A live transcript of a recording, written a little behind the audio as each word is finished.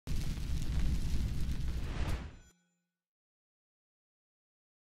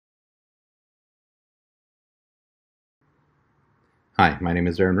Hi, my name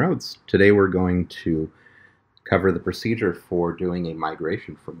is Aaron Rhodes. Today we're going to cover the procedure for doing a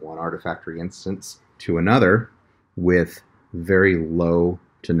migration from one Artifactory instance to another with very low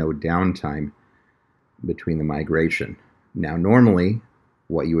to no downtime between the migration. Now normally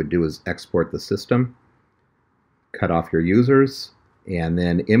what you would do is export the system, cut off your users, and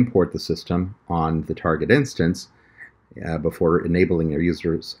then import the system on the target instance before enabling your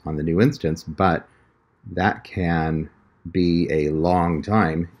users on the new instance, but that can be a long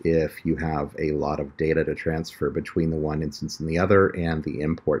time if you have a lot of data to transfer between the one instance and the other, and the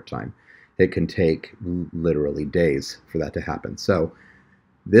import time. It can take literally days for that to happen. So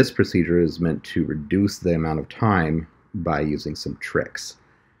this procedure is meant to reduce the amount of time by using some tricks.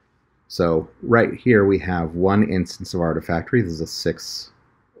 So right here we have one instance of Artifactory. This is a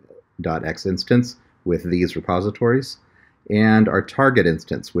 6.x instance with these repositories, and our target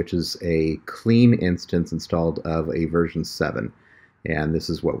instance, which is a clean instance installed of a version 7. And this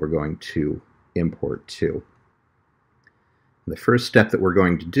is what we're going to import to. The first step that we're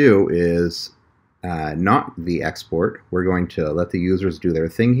going to do is not the export. We're going to let the users do their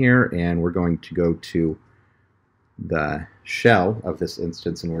thing here, and we're going to go to the shell of this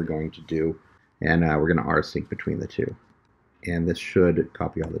instance, and we're going to rsync between the two. And this should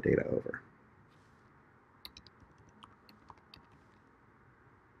copy all the data over.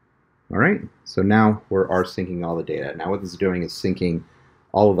 All right, so now we're rsyncing all the data. Now what this is doing is syncing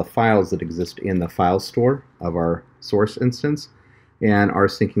all of the files that exist in the file store of our source instance and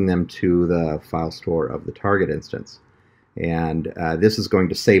rsyncing them to the file store of the target instance. And this is going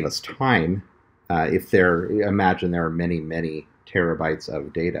to save us time. Imagine there are many, many terabytes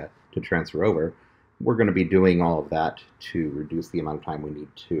of data to transfer over. We're going to be doing all of that to reduce the amount of time we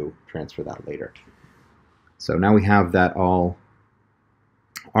need to transfer that later. So now we have that all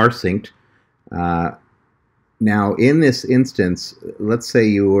rsynced. Now in this instance, let's say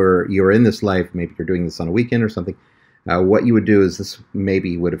you're in this live, maybe you're doing this on a weekend or something. What you would do is this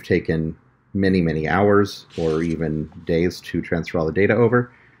maybe would have taken many hours or even days to transfer all the data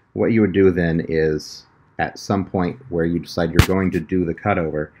over. What you would do then is at some point where you decide you're going to do the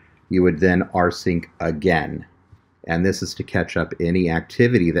cutover, you would then rsync again. And this is to catch up any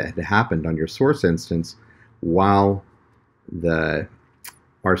activity that had happened on your source instance while the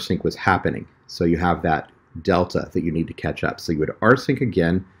rsync was happening. So you have that delta that you need to catch up. So you would rsync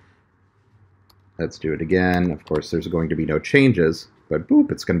again. Let's do it again. Of course, there's going to be no changes, but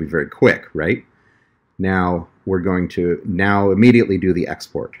boop, it's going to be very quick, right? Now we're going to immediately do the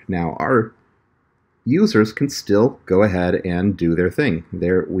export. Now our users can still go ahead and do their thing.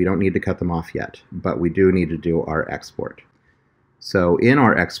 We don't need to cut them off yet, but we do need to do our export. So in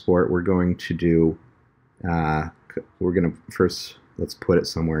our export, we're going to do, first, let's put it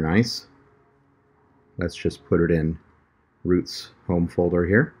somewhere nice. Let's just put it in root's home folder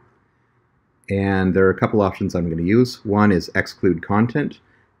here. And there are a couple options I'm going to use. One is exclude content.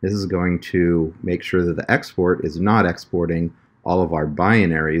 This is going to make sure that the export is not exporting all of our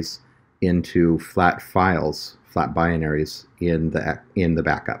binaries into flat files, flat binaries in the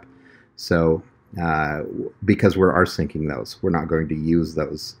backup. So because we're rsyncing those, we're not going to use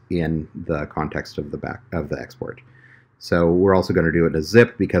those in the context of the export. So we're also going to do it as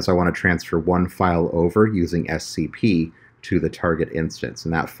zip because I want to transfer one file over using SCP to the target instance,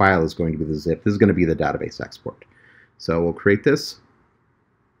 and that file is going to be the zip. This is going to be the database export. So we'll create this.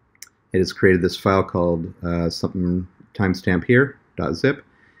 It has created this file called something timestamp here .zip,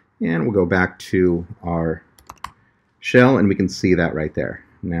 and we'll go back to our shell, and we can see that right there.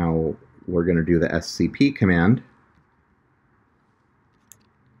 Now we're going to do the SCP command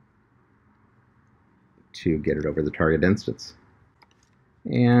to get it over the target instance.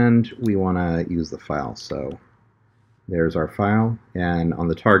 And we want to use the file. So there's our file, and on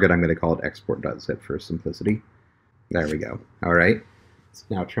the target I'm going to call it export.zip for simplicity. There we go. All right. It's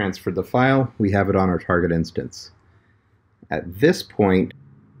now transferred the file. We have it on our target instance. At this point,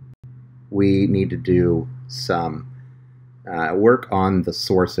 we need to do some work on the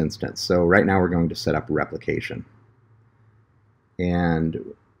source instance. So right now we're going to set up replication. And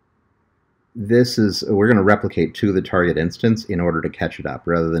we're going to replicate to the target instance in order to catch it up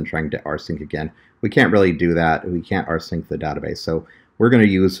rather than trying to rsync again. We can't really do that. We can't rsync the database. So we're going to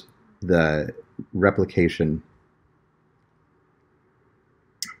use the replication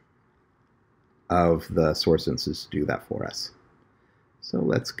of the source instance to do that for us. So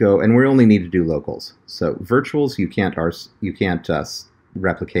let's go, and we only need to do locals. So virtuals you can't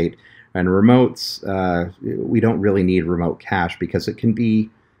replicate, and remotes we don't really need remote cache because it can be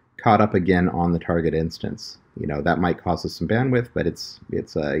caught up again on the target instance. You know, that might cost us some bandwidth, but it's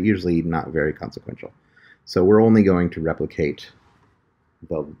usually not very consequential. So we're only going to replicate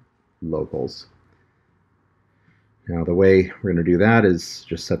the locals. Now the way we're going to do that is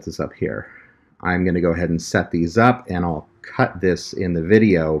just set this up here. I'm going to go ahead and set these up, and I'll cut this in the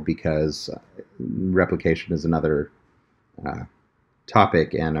video because replication is another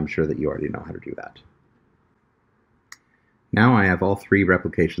topic, and I'm sure that you already know how to do that. Now I have all three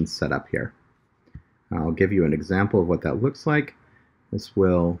replications set up here. I'll give you an example of what that looks like. This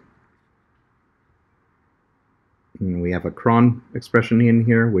will, we have a cron expression in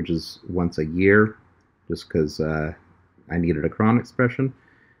here, which is once a year, just because I needed a cron expression.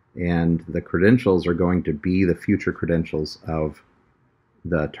 And the credentials are going to be the future credentials of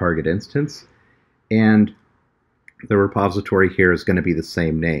the target instance. And the repository here is going to be the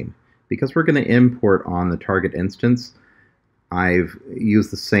same name. Because we're going to import on the target instance, I've used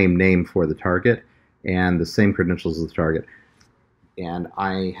the same name for the target and the same credentials as the target. And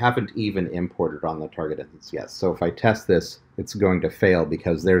I haven't even imported on the target instance yet. So if I test this, it's going to fail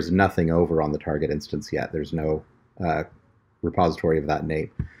because there's nothing over on the target instance yet. There's no repository of that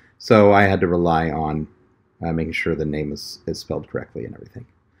name. So I had to rely on making sure the name is spelled correctly and everything.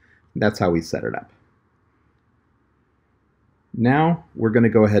 That's how we set it up. Now we're going to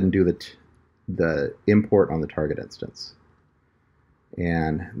go ahead and do the import on the target instance.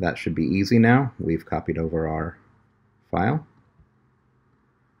 And that should be easy now. We've copied over our file.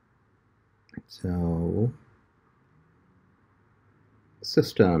 So,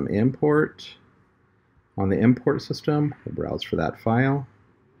 system import. On the import system, we'll browse for that file.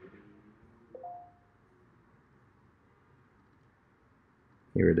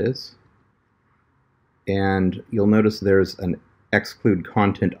 Here it is. And you'll notice there's an exclude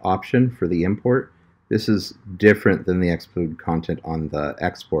content option for the import. This is different than the exclude content on the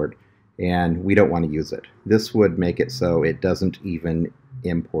export, and we don't want to use it. This would make it so it doesn't even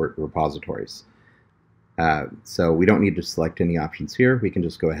import repositories. So we don't need to select any options here. We can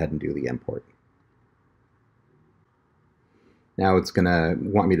just go ahead and do the import. Now it's going to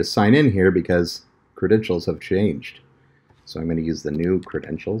want me to sign in here because credentials have changed. So I'm going to use the new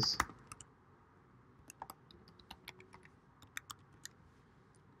credentials.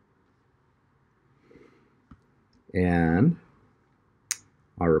 And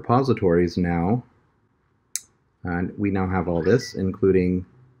our repositories now, and we now have all this, including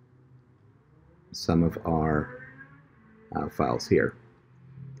some of our files here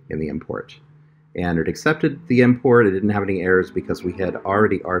in the import. And it accepted the import. It didn't have any errors because we had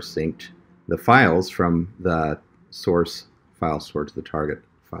already rsynced the files from the source file store to the target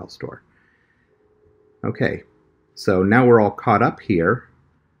file store. Okay, so now we're all caught up here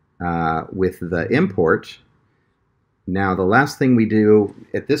with the import. Now the last thing we do,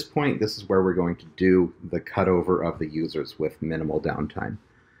 at this point, this is where we're going to do the cutover of the users with minimal downtime.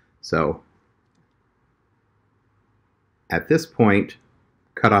 So at this point,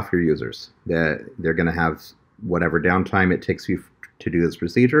 cut off your users. They're going to have whatever downtime it takes you to do this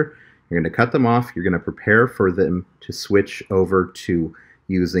procedure. You're going to cut them off. You're going to prepare for them to switch over to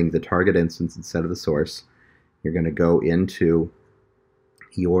using the target instance instead of the source. You're going to go into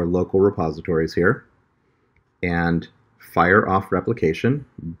your local repositories here and fire off replication.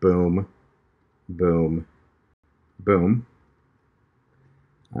 Boom, boom, boom.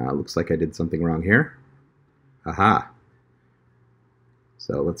 Looks like I did something wrong here. Aha.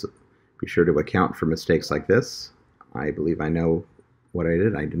 So let's be sure to account for mistakes like this. I believe I know what I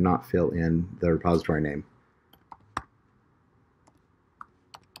did. I did not fill in the repository name.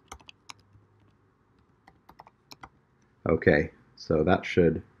 Okay, so that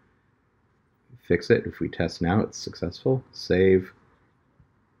should fix it. If we test now, it's successful. Save.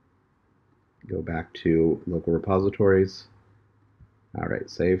 Go back to local repositories. All right,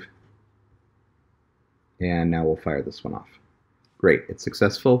 save. And now we'll fire this one off. Great, it's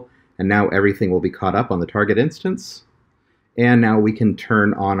successful. And now everything will be caught up on the target instance. And now we can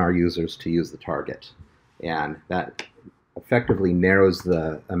turn on our users to use the target. And that effectively narrows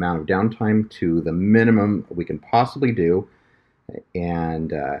the amount of downtime to the minimum we can possibly do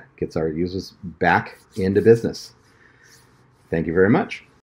and gets our users back into business. Thank you very much.